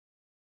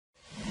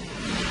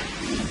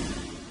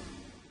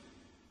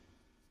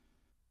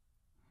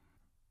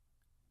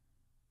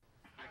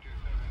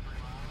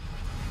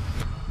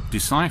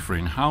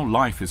deciphering how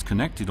life is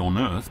connected on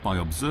Earth by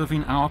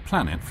observing our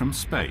planet from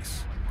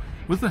space.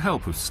 With the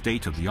help of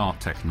state-of-the-art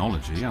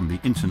technology and the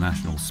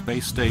International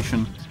Space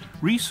Station,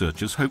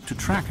 researchers hope to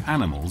track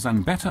animals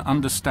and better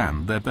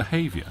understand their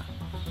behavior.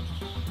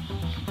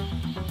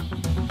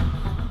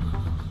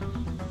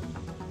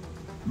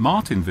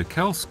 Martin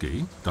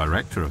Wikelski,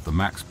 director of the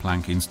Max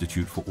Planck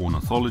Institute for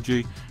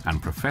Ornithology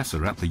and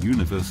professor at the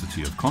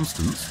University of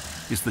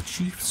Constance, is the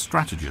chief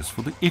strategist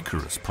for the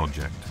Icarus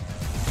project.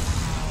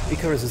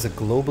 Icarus is a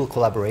global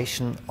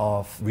collaboration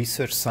of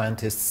research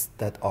scientists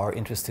that are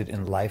interested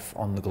in life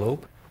on the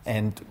globe.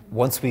 And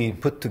once we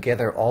put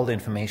together all the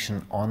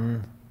information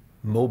on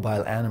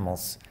mobile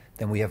animals,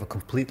 then we have a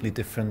completely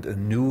different, a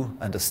new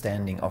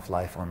understanding of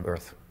life on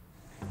Earth.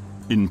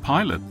 In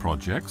pilot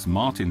projects,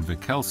 Martin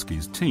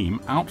Wikelski's team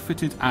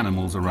outfitted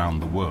animals around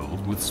the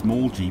world with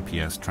small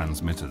GPS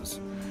transmitters.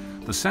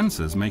 The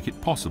sensors make it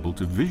possible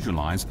to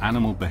visualize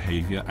animal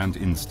behavior and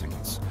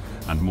instincts,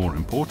 and more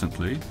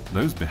importantly,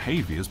 those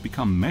behaviors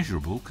become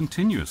measurable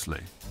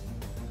continuously.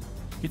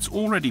 It's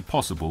already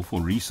possible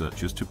for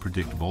researchers to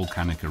predict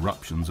volcanic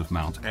eruptions of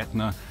Mount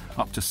Etna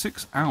up to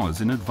 6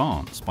 hours in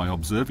advance by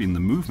observing the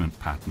movement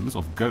patterns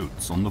of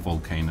goats on the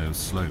volcano's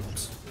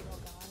slopes.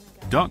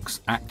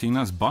 Ducks acting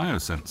as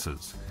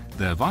biosensors.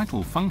 Their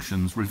vital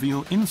functions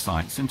reveal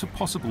insights into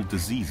possible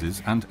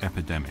diseases and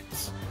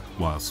epidemics,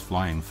 whilst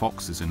flying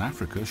foxes in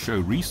Africa show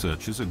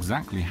researchers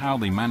exactly how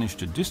they manage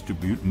to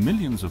distribute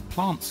millions of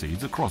plant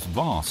seeds across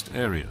vast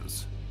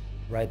areas.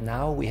 Right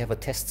now we have a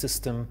test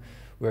system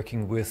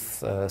working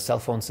with cell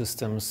phone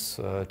systems,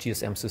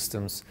 GSM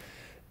systems,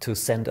 to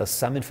send us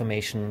some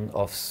information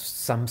of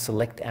some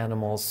select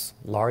animals,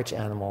 large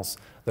animals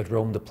that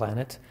roam the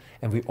planet.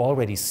 And we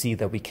already see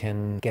that we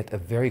can get a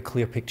very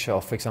clear picture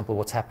of, for example,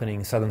 what's happening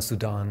in southern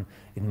Sudan,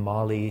 in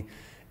Mali,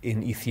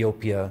 in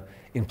Ethiopia,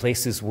 in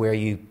places where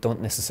you don't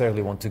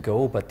necessarily want to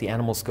go, but the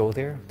animals go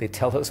there. They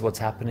tell us what's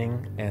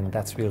happening, and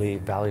that's really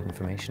valid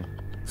information.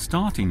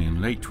 Starting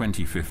in late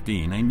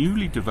 2015, a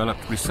newly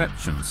developed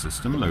reception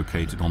system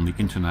located on the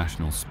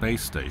International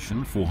Space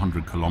Station,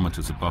 400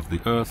 kilometers above the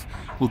Earth,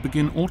 will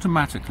begin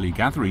automatically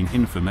gathering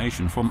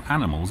information from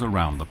animals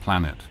around the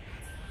planet.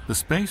 The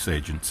space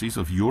agencies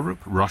of Europe,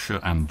 Russia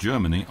and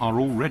Germany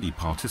are already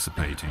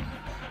participating.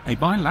 A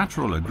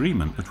bilateral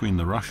agreement between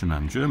the Russian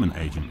and German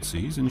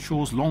agencies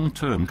ensures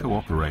long-term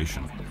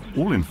cooperation.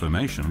 All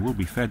information will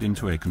be fed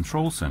into a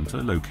control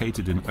center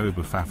located in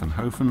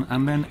Oberpfaffenhofen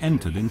and then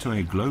entered into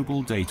a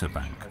global data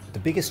bank. The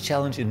biggest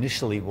challenge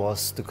initially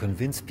was to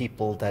convince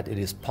people that it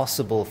is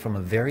possible from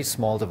a very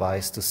small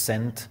device to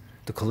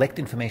collect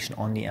information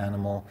on the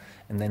animal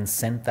and then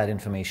send that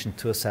information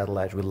to a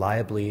satellite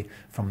reliably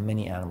from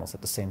many animals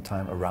at the same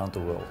time around the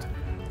world.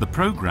 The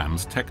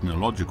program's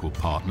technological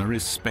partner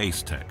is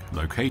Spacetech,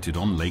 located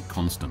on Lake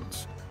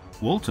Constance.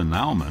 Walter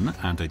Naumann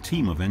and a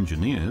team of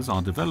engineers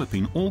are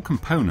developing all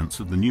components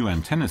of the new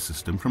antenna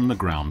system from the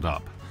ground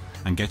up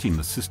and getting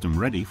the system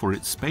ready for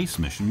its space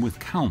mission with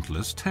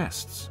countless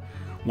tests.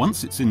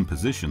 Once it's in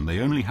position, they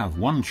only have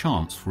one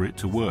chance for it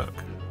to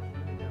work.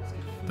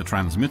 The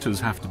transmitters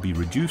have to be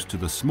reduced to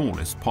the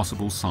smallest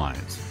possible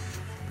size.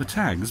 The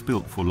tags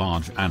built for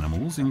large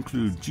animals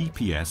include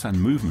GPS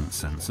and movement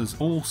sensors,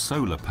 all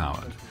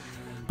solar-powered.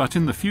 But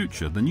in the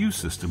future, the new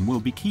system will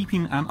be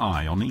keeping an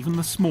eye on even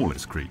the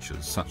smallest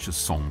creatures, such as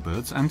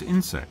songbirds and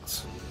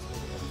insects.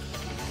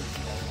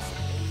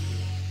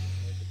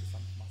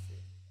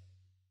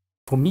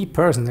 For me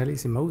personally,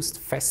 the most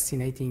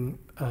fascinating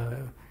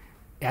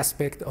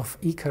aspect of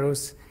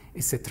Icarus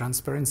is the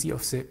transparency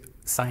of the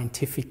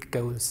scientific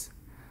goals.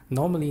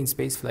 Normally in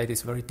spaceflight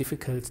it's very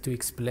difficult to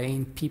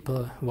explain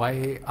people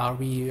why are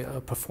we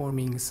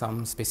performing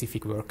some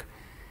specific work.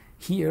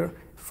 Here,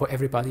 for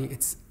everybody,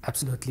 it's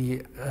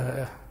absolutely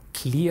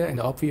clear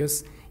and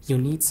obvious you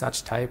need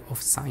such type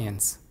of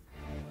science.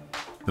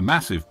 The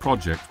massive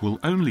project will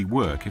only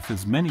work if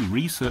as many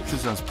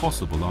researchers as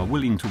possible are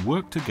willing to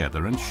work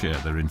together and share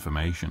their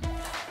information.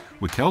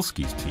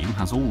 Wikelski's team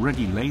has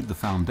already laid the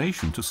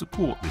foundation to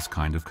support this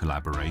kind of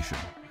collaboration.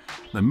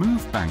 The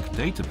MoveBank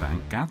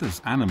databank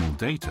gathers animal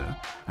data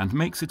and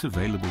makes it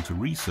available to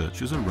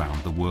researchers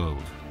around the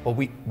world. Well,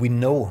 we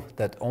know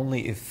that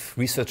only if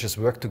researchers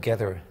work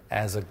together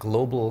as a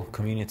global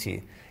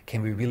community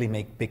can we really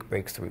make big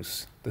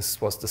breakthroughs.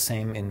 This was the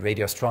same in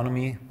radio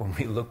astronomy when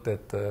we looked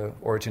at the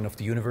origin of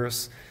the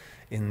universe,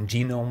 in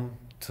genome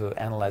to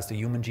analyze the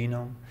human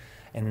genome,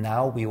 and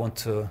now we want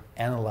to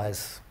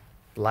analyze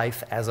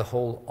life as a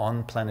whole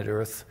on planet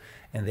Earth,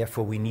 and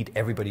therefore we need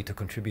everybody to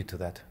contribute to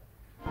that.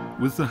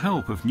 With the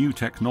help of new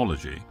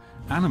technology,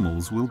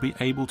 animals will be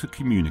able to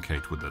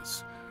communicate with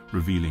us,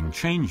 revealing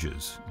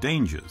changes,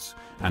 dangers,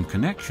 and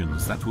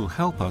connections that will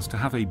help us to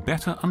have a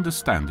better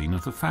understanding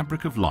of the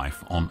fabric of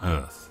life on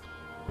Earth.